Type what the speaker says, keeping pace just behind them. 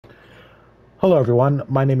Hello everyone,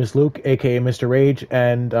 my name is Luke, aka Mr. Rage,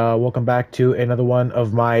 and welcome back to another one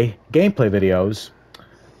of my gameplay videos.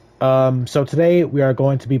 So today we are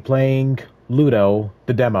going to be playing Luto,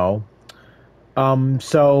 the demo.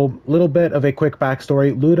 Little bit of a quick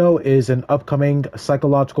backstory. Luto is an upcoming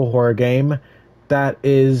psychological horror game that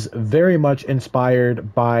is very much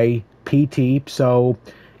inspired by PT. So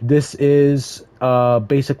this is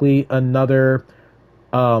basically another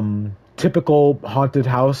typical haunted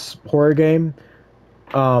house horror game.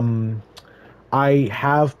 Um, I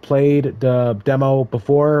have played the demo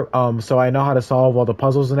before, so I know how to solve all the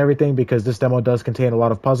puzzles and everything because this demo does contain a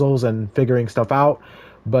lot of puzzles and figuring stuff out.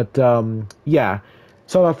 But yeah,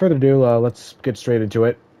 so without further ado, let's get straight into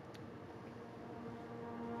it.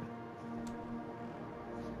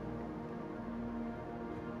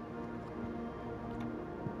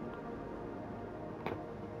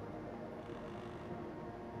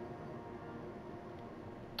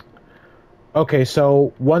 Okay,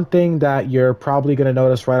 so one thing that you're probably going to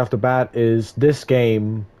notice right off the bat is this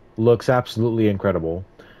game looks absolutely incredible.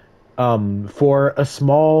 For a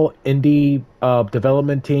small indie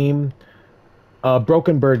development team,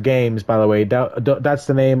 Broken Bird Games, by the way, that's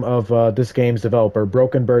the name of this game's developer,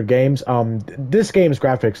 Broken Bird Games. This game's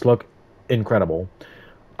graphics look incredible.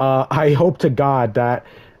 I hope to God that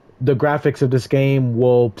the graphics of this game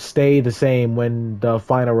will stay the same when the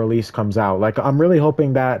final release comes out. Like, I'm really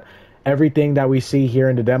hoping that everything that we see here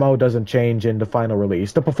in the demo doesn't change in the final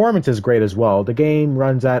release. The performance is great as well. The game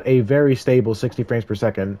runs at a very stable 60 frames per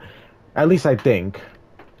second, at least I think.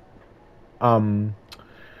 Um,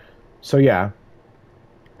 so yeah.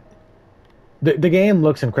 The game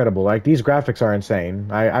looks incredible. Like, these graphics are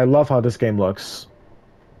insane. I love how this game looks.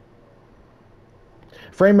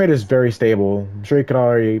 Frame rate is very stable. I'm sure you could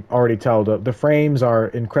already tell the frames are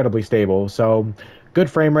incredibly stable. So good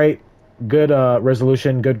frame rate, good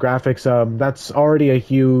resolution, good graphics. That's already a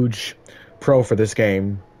huge pro for this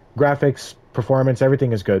game. Graphics, performance,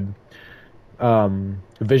 everything is good.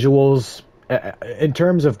 Visuals, in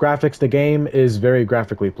terms of graphics, the game is very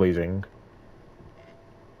graphically pleasing.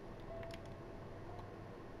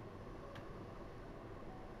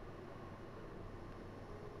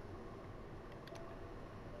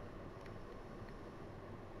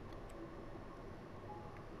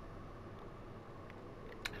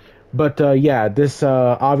 But yeah, this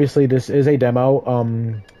obviously this is a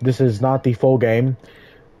demo. This is not the full game.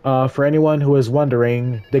 For anyone who is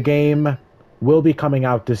wondering, the game will be coming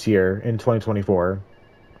out this year in 2024.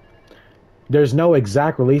 There's no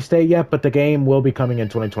exact release date yet, but the game will be coming in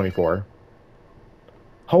 2024.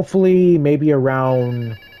 Hopefully, maybe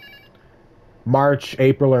around March,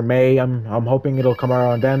 April, or May. I'm hoping it'll come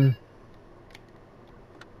around then.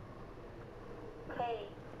 Hey,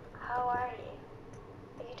 how are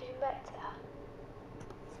you? Are you doing better?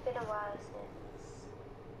 It's been a while since,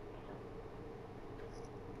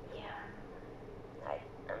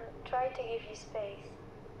 I'm trying to give you space.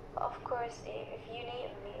 But of course, if you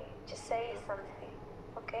need me, just say something,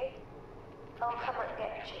 okay? I'll come and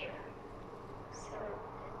get you. So,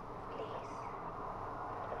 please,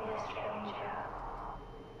 don't be a stranger.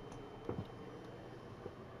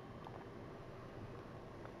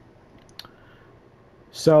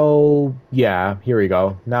 So, yeah, here we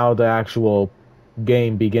go. Now the actual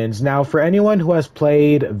game begins. Now, for anyone who has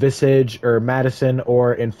played Visage or Madison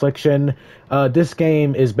or Infliction, this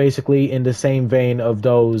game is basically in the same vein of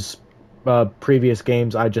those previous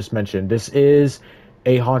games I just mentioned. This is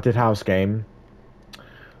a haunted house game.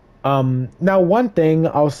 Now, one thing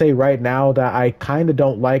I'll say right now that I kind of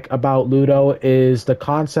don't like about Ludo is the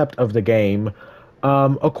concept of the game.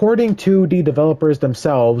 According to the developers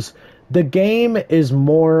themselves, the game is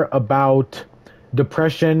more about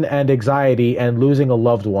depression and anxiety and losing a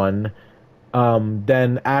loved one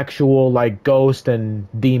than actual like ghosts and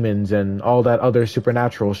demons and all that other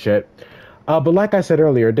supernatural shit. But like I said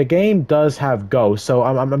earlier, the game does have ghosts, so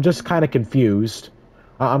I'm just kind of confused.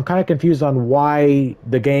 I'm kind of confused on why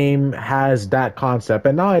the game has that concept,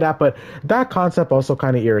 and not only that, but that concept also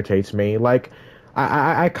kind of irritates me. Like,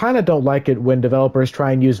 I kind of don't like it when developers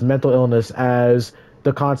try and use mental illness as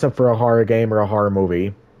the concept for a horror game or a horror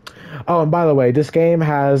movie. Oh, and by the way, this game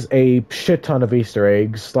has a shit ton of Easter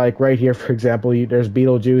eggs. Like right here, for example, there's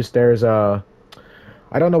Beetlejuice. There's I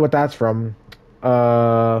don't know what that's from.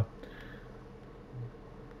 Uh,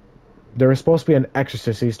 there was supposed to be an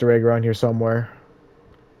Exorcist Easter egg around here somewhere.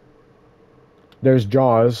 There's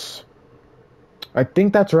Jaws. I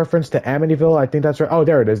think that's a reference to Amityville. I think that's right. Oh,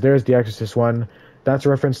 there it is. There's the Exorcist one. That's a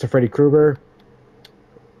reference to Freddy Krueger.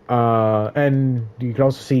 And you can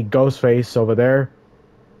also see Ghostface over there.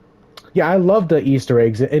 Yeah, I love the Easter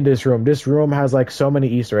eggs in this room. This room has like so many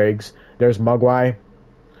Easter eggs. There's Mugwai.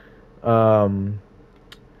 Um,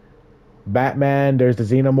 Batman. There's the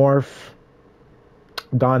Xenomorph.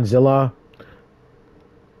 Godzilla.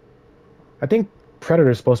 I think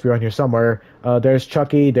Predator's supposed to be on here somewhere. There's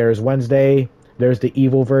Chucky. There's Wednesday. There's the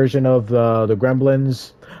evil version of the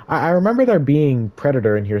Gremlins. I remember there being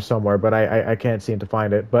Predator in here somewhere, but I can't seem to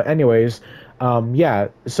find it. But anyways, yeah.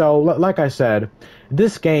 So like I said,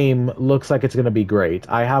 this game looks like it's gonna be great.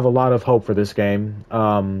 I have a lot of hope for this game.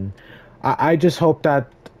 I just hope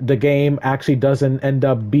that the game actually doesn't end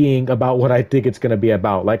up being about what I think it's gonna be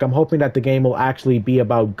about. Like I'm hoping that the game will actually be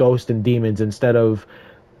about ghosts and demons instead of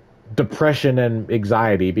depression and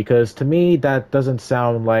anxiety, because to me that doesn't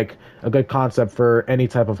sound like a good concept for any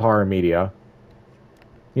type of horror media.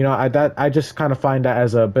 You know, I just kind of find that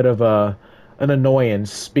as a bit of a an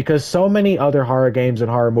annoyance, because so many other horror games and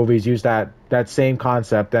horror movies use that same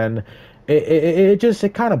concept, and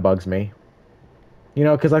it kind of bugs me. You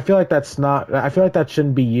know, because I feel like that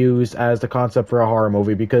shouldn't be used as the concept for a horror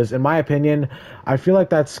movie, because in my opinion, I feel like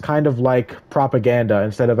that's kind of like propaganda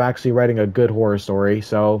instead of actually writing a good horror story.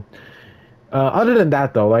 So other than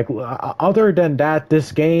that, though, other than that,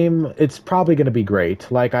 this game it's probably gonna be great.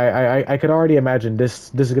 Like I could already imagine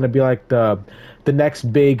this is gonna be like the next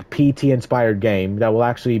big PT inspired game that will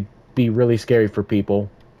actually be really scary for people.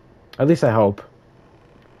 At least I hope.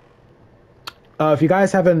 If you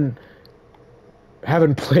guys haven't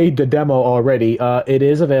played the demo already, it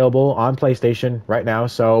is available on PlayStation right now.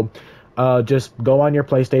 So just go on your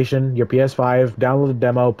PlayStation, your PS5, download the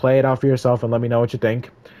demo, play it out for yourself, and let me know what you think.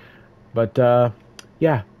 But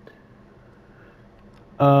yeah.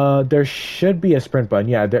 There should be a sprint button.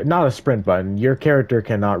 Yeah, not a sprint button. Your character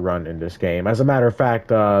cannot run in this game. As a matter of fact,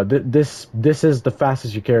 this is the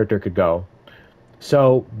fastest your character could go.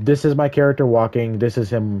 So this is my character walking. This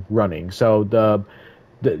is him running. So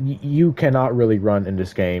you cannot really run in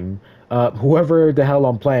this game. Whoever the hell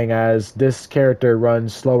I'm playing as, this character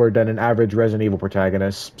runs slower than an average Resident Evil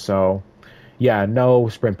protagonist. So yeah, no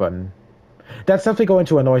sprint button. That's definitely going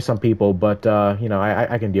to annoy some people, but you know,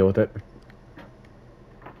 I can deal with it.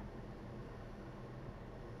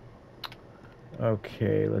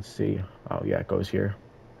 Okay, let's see. Oh, yeah, it goes here.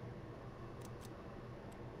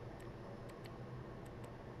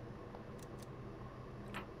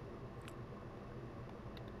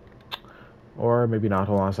 Or maybe not.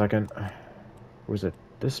 Hold on a second. Was it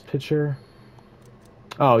this picture?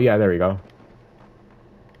 Oh, yeah, there we go.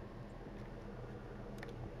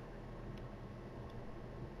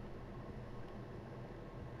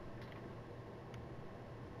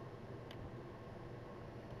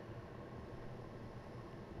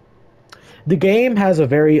 The game has a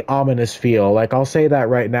very ominous feel. Like, I'll say that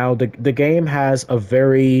right now. The game has a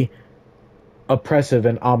very oppressive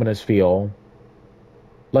and ominous feel.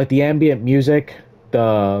 Like, the ambient music,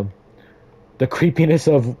 the creepiness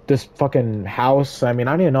of this fucking house. I mean,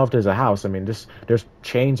 I don't even know if there's a house. I mean, there's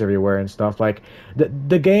chains everywhere and stuff. Like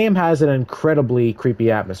the game has an incredibly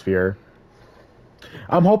creepy atmosphere.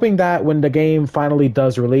 I'm hoping that when the game finally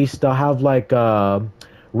does release, they'll have like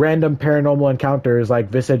random paranormal encounters like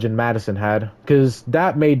Visage and Madison had, because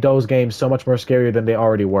that made those games so much more scarier than they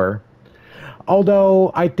already were.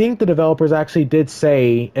 Although I think the developers actually did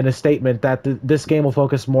say in a statement that this game will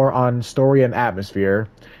focus more on story and atmosphere.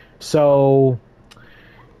 So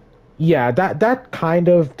yeah, that kind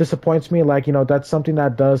of disappoints me. Like, you know, that's something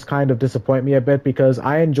that does kind of disappoint me a bit, because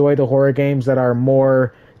I enjoy the horror games that are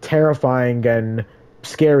more terrifying and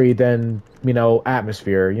scary than, you know,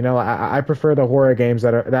 atmosphere. You know, I prefer the horror games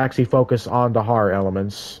that actually focus on the horror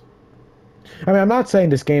elements. I mean, I'm not saying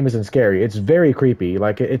this game isn't scary. It's very creepy.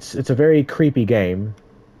 Like it's a very creepy game.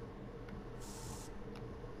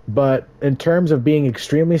 But in terms of being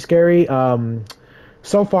extremely scary,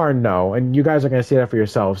 so far, no. And you guys are going to see that for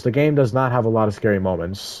yourselves. The game does not have a lot of scary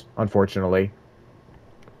moments, unfortunately.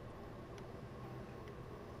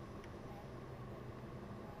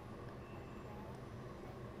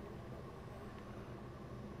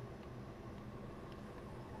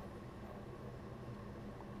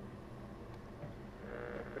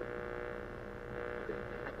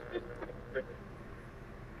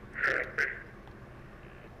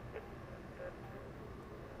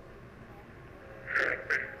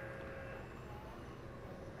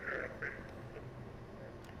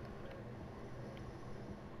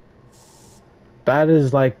 That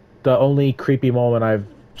is like the only creepy moment I've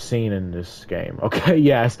seen in this game. Okay,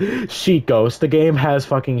 yes, sheet ghost. The game has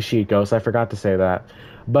fucking sheet ghost. I forgot to say that.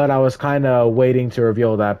 But I was kind of waiting to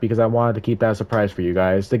reveal that because I wanted to keep that a surprise for you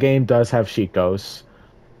guys. The game does have sheet ghosts.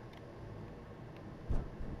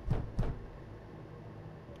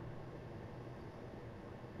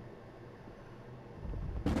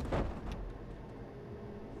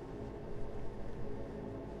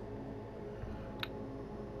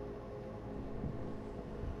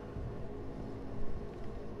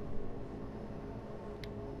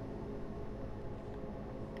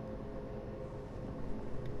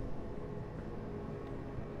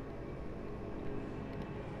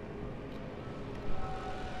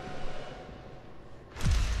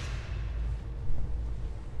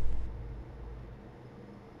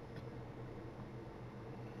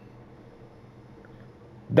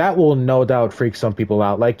 That will no doubt freak some people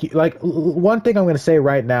out. One thing I'm going to say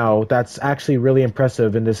right now that's actually really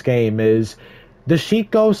impressive in this game is the sheet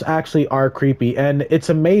ghosts actually are creepy, and it's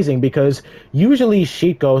amazing because usually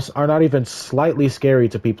sheet ghosts are not even slightly scary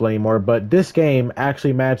to people anymore, but this game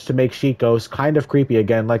actually managed to make sheet ghosts kind of creepy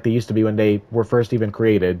again, like they used to be when they were first even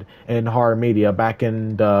created in horror media back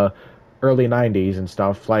in the early 90s and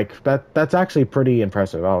stuff. Like that's actually pretty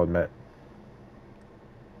impressive, I'll admit.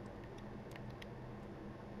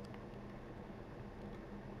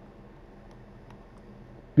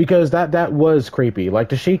 Because that was creepy. Like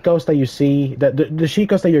the sheet ghosts that you see, that the sheet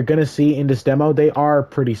ghosts that you're gonna see in this demo, they are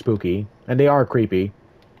pretty spooky and they are creepy.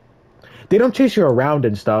 They don't chase you around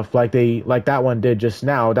and stuff like that one did just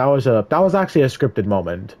now. That was actually a scripted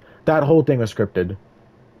moment. That whole thing was scripted.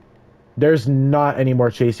 There's not any more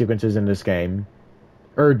chase sequences in this game,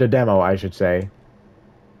 or the demo, I should say.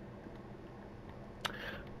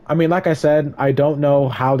 I mean, like I said, I don't know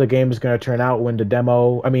how the game is going to turn out when the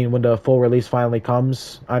demo, I mean, when the full release finally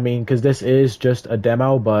comes. I mean, because this is just a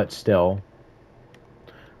demo, but still.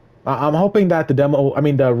 I'm hoping that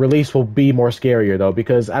the release will be more scarier though,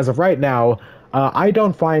 because as of right now, I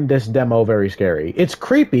don't find this demo very scary. It's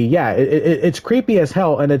creepy, yeah, it's creepy as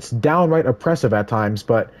hell, and it's downright oppressive at times.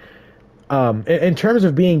 But in terms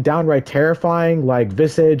of being downright terrifying, like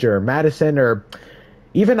Visage or Madison or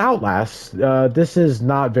even Outlast, this is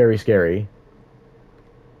not very scary.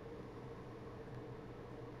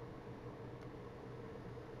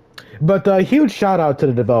 But a huge shout out to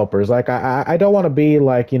the developers. Like I don't want to be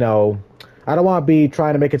like I don't want to be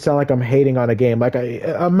trying to make it sound like I'm hating on a game. Like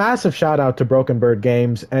a massive shout out to Broken Bird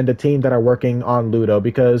Games and the team that are working on Luto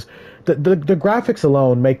because the graphics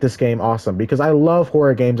alone make this game awesome. Because I love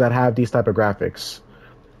horror games that have these type of graphics.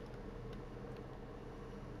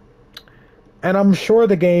 And I'm sure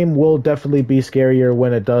the game will definitely be scarier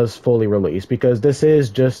when it does fully release because this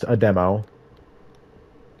is just a demo.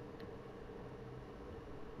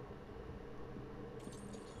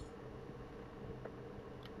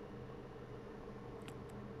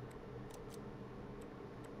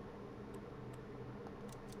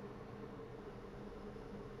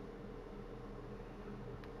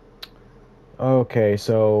 Okay,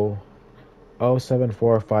 so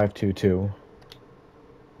 074522.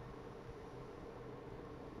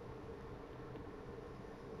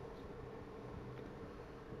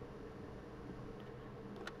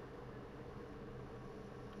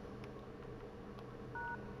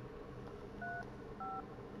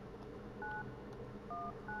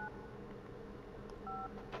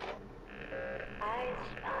 I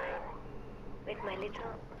spy with my little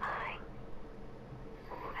eye.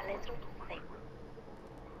 A little thing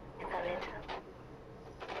with a little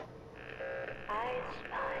I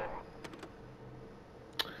spy.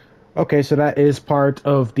 Okay, so that is part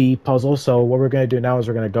of the puzzle. So what we're going to do now is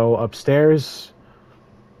we're going to go upstairs.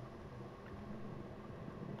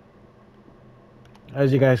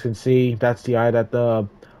 As you guys can see, that's the eye that the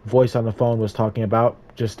voice on the phone was talking about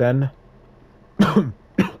just then. I'm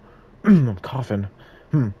coughing.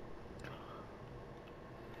 Hmm.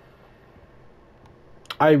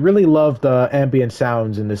 I really love the ambient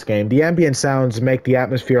sounds in this game. The ambient sounds make the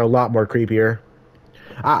atmosphere a lot more creepier.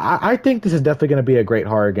 I think this is definitely going to be a great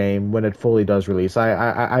horror game when it fully does release.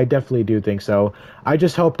 I definitely do think so. I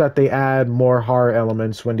just hope that they add more horror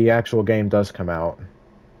elements when the actual game does come out.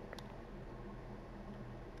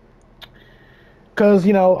 Because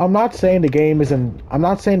I'm not saying the game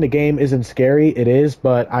isn't scary. It is,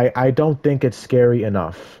 but I don't think it's scary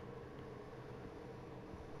enough.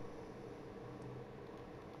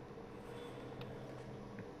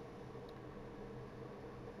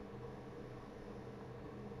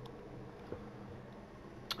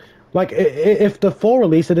 Like if the full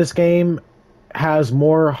release of this game has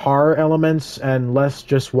more horror elements and less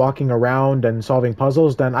just walking around and solving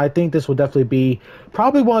puzzles, then I think this will definitely be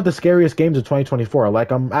probably one of the scariest games of 2024.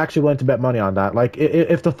 Like I'm actually willing to bet money on that. Like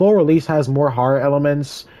if the full release has more horror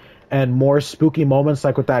elements and more spooky moments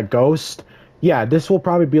like with that ghost, yeah, this will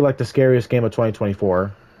probably be like the scariest game of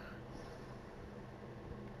 2024.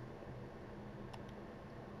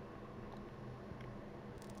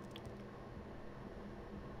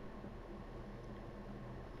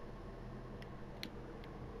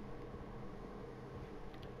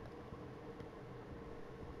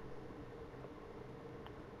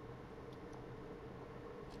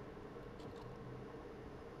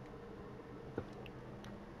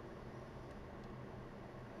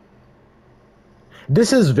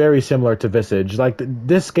 This is very similar to Visage. Like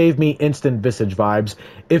this gave me instant Visage vibes.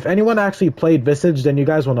 If anyone actually played Visage, then you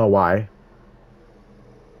guys will know why.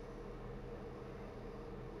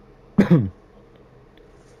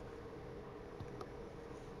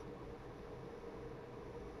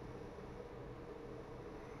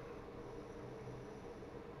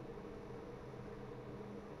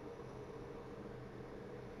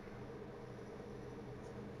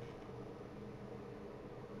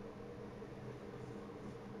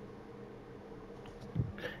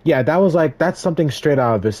 Yeah, that was like that's something straight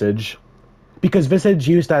out of Visage. Because Visage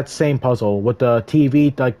used that same puzzle with the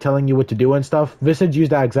TV like telling you what to do and stuff. Visage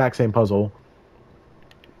used that exact same puzzle.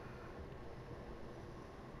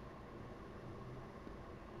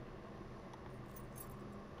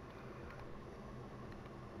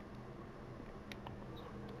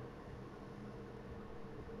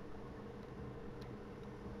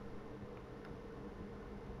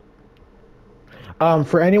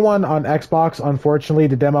 For anyone on Xbox, unfortunately,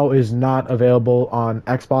 the demo is not available on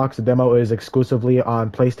Xbox. The demo is exclusively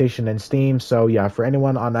on PlayStation and Steam. So yeah, for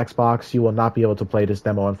anyone on Xbox, you will not be able to play this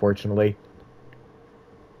demo, unfortunately.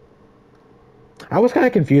 I was kind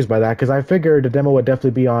of confused by that because I figured the demo would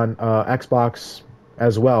definitely be on Xbox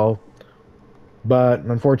as well, but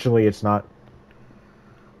unfortunately, it's not.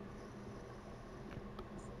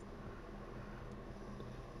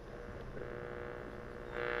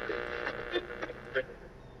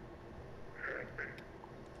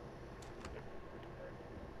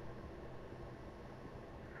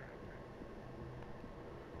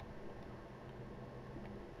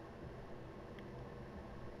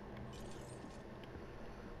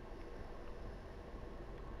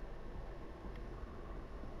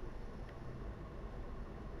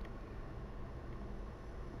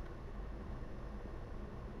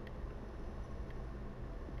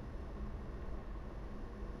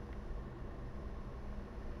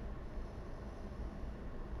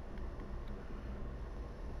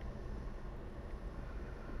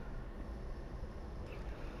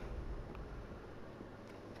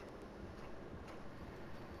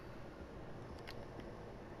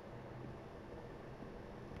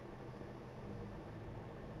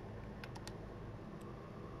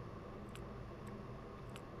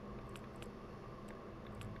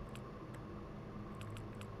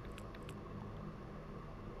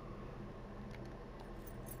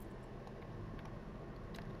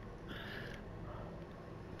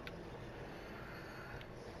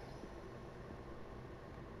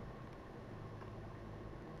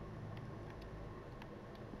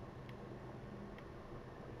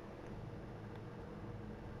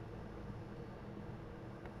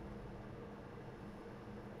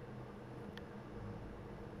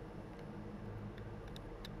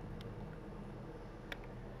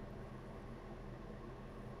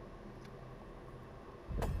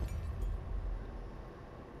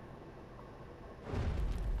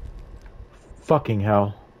 Fucking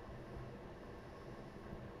hell.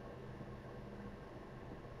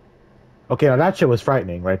 Okay, now that shit was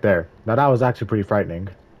frightening right there. Now that was actually pretty frightening.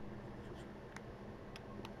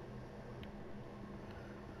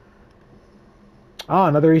 Oh,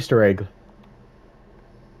 another Easter egg.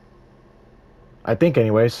 I think,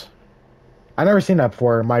 anyways. I never seen that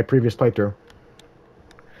before in my previous playthrough.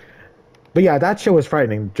 But yeah, that shit was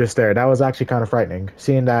frightening just there. That was actually kind of frightening.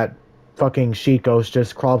 Seeing that fucking sheet ghost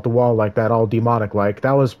just crawl up the wall like that, all demonic like.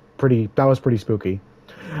 That was pretty spooky.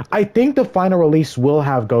 I think the final release will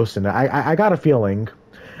have ghosts in it. I got a feeling.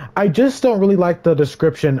 I just don't really like the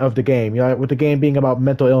description of the game. You know, with the game being about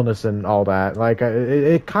mental illness and all that. Like,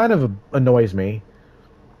 it kind of annoys me.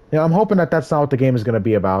 You know, I'm hoping that that's not what the game is going to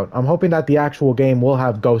be about. I'm hoping that the actual game will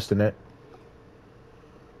have ghosts in it.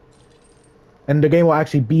 And the game will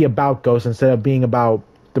actually be about ghosts instead of being about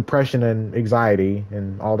depression and anxiety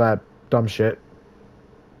and all that dumb shit.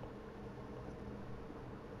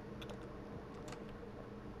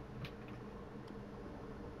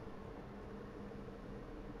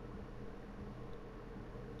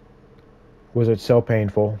 Was it so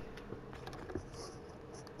painful?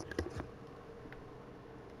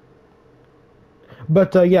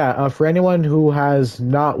 But yeah, for anyone who has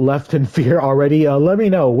not left in fear already, let me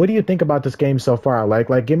know. What do you think about this game so far?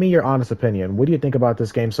 Give me your honest opinion. What do you think about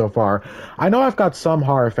this game so far? I know I've got some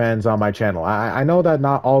horror fans on my channel. I know that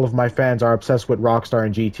not all of my fans are obsessed with Rockstar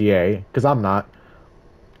and GTA, because I'm not.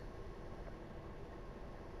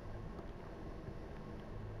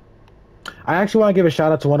 I actually want to give a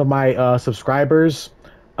shout out to one of my subscribers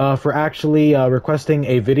for actually requesting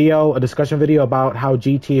a video, a discussion video about how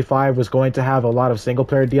GTA 5 was going to have a lot of single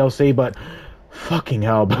player DLC, but fucking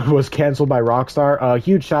hell, was canceled by Rockstar. A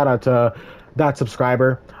huge shout out to that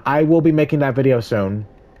subscriber. I will be making that video soon.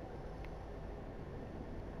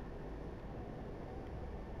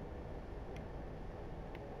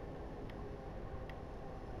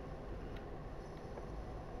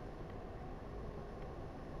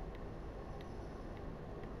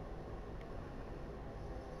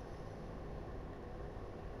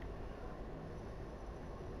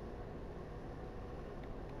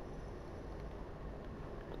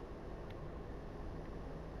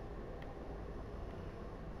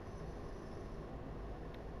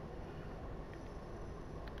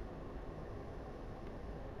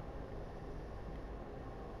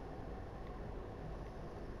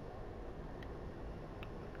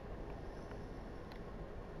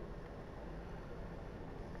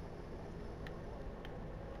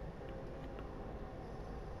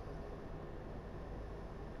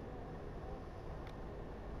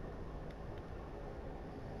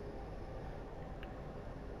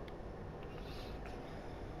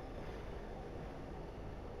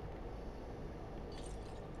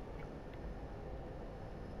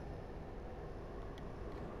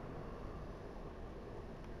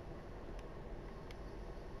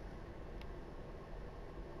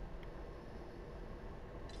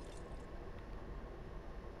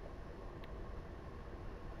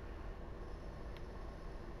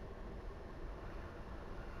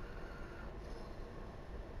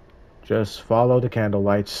 Just follow the candle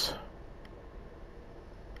lights.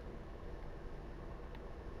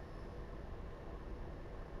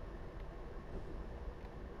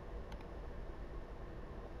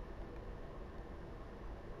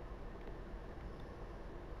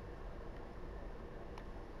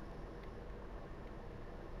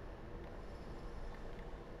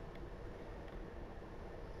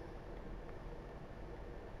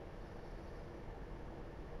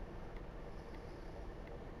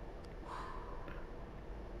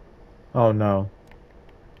 Oh no.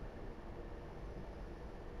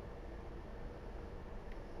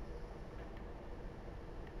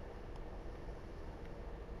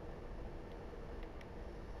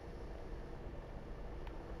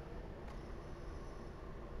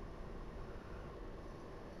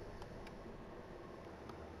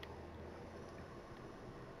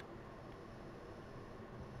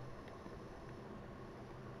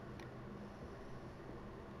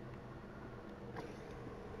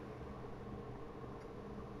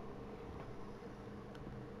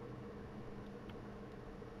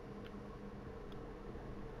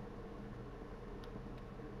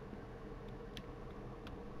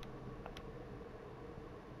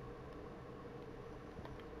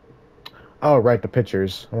 Oh, right, the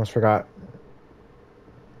pictures. Almost forgot.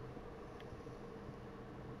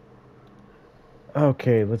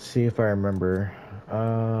 Okay, let's see if I remember.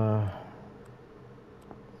 Uh,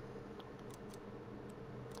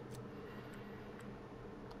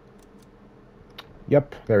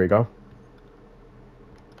 yep, there we go.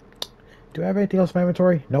 Do I have anything else in my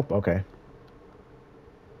inventory? Nope, okay.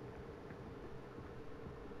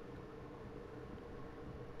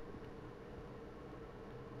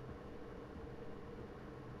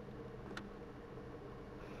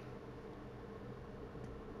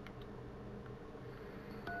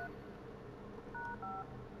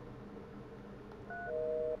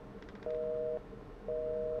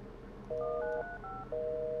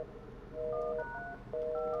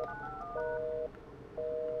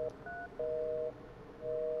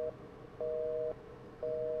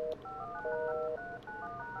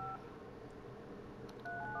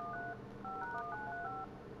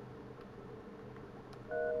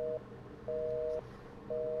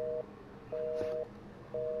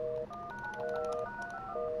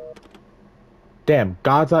 Damn,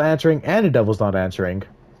 God's not answering and the devil's not answering.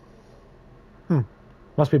 Hmm,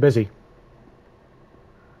 must be busy.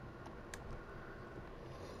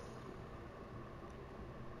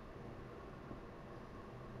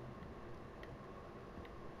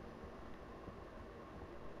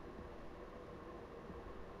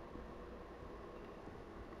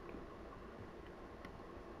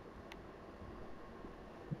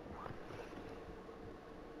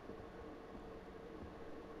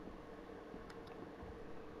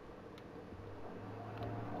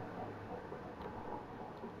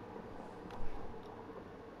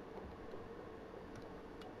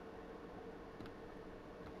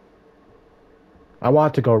 I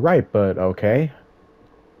want to go right, but okay.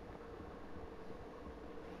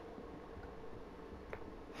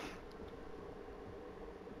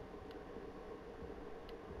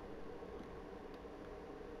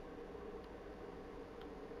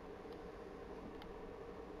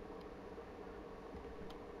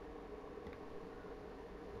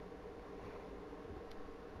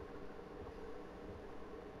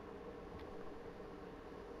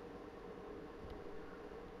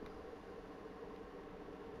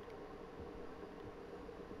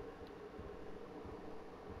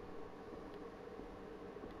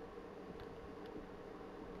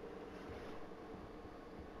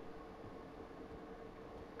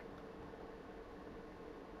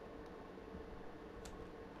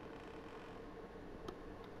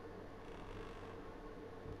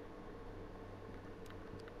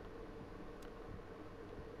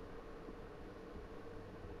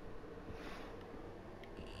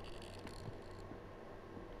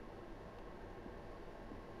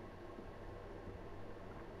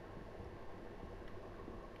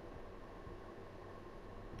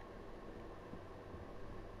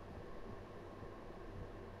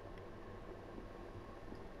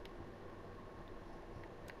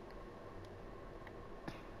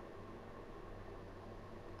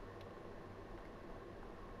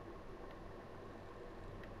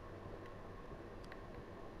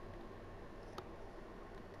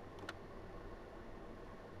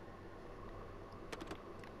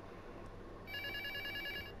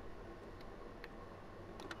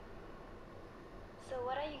 So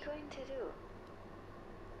what are you going to do?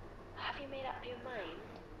 Have you made up your mind?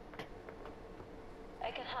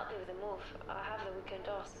 I can help you with the move. I have the weekend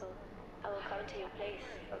off, so I will come to your place,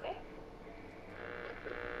 okay?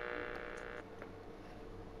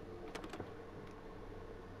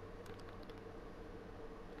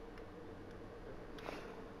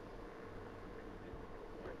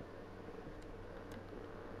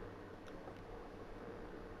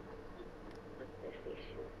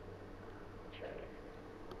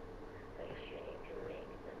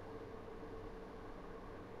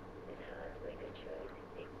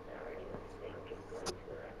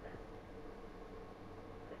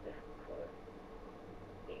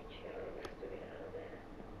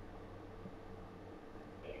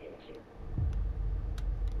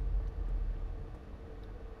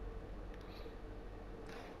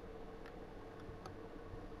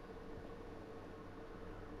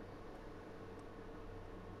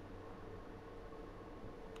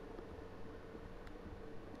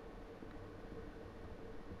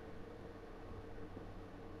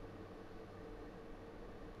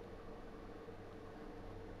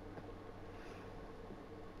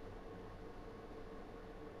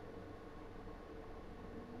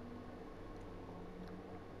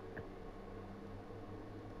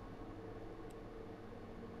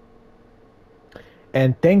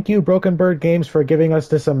 And thank you, Broken Bird Games, for giving us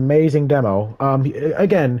this amazing demo.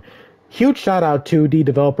 Again, huge shout out to the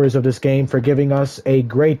developers of this game for giving us a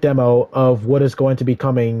great demo of what is going to be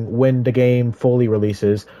coming when the game fully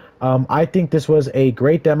releases. I think this was a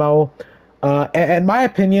great demo. And my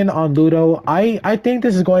opinion on Ludo, I think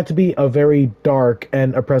this is going to be a very dark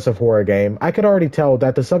and oppressive horror game. I could already tell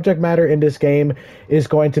that the subject matter in this game is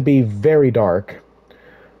going to be very dark.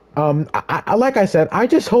 Like I said, I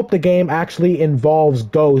just hope the game actually involves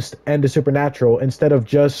ghost and the supernatural instead of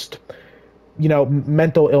just,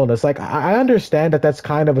 mental illness. Like, I understand that that's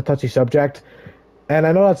kind of a touchy subject, and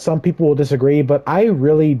I know that some people will disagree, but I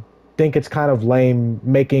really think it's kind of lame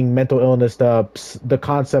making mental illness the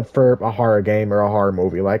concept for a horror game or a horror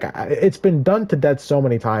movie. Like, it's been done to death so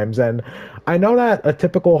many times, and I know that a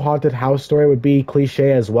typical haunted house story would be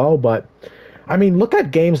cliche as well, but I mean, look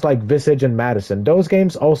at games like Visage and Madison. Those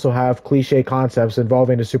games also have cliche concepts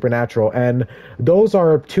involving the supernatural, and those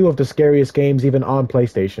are two of the scariest games even on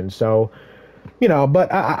PlayStation. So,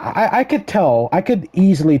 but I could tell, I could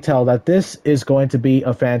easily tell that this is going to be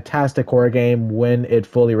a fantastic horror game when it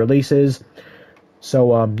fully releases.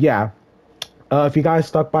 So, yeah. If you guys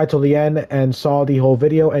stuck by till the end and saw the whole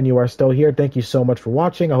video and you are still here, thank you so much for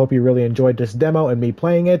watching. I hope you really enjoyed this demo and me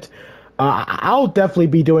playing it. I'll definitely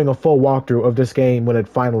be doing a full walkthrough of this game when it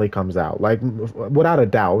finally comes out. Like, without a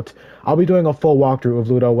doubt, I'll be doing a full walkthrough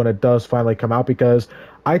of Ludo when it does finally come out because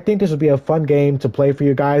I think this would be a fun game to play for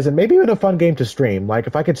you guys and maybe even a fun game to stream. Like,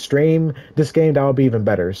 if I could stream this game, that would be even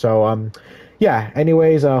better. So, yeah,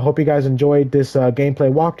 anyways, hope you guys enjoyed this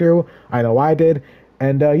gameplay walkthrough. I know I did.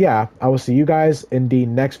 And, yeah, I will see you guys in the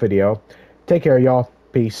next video. Take care, y'all.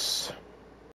 Peace.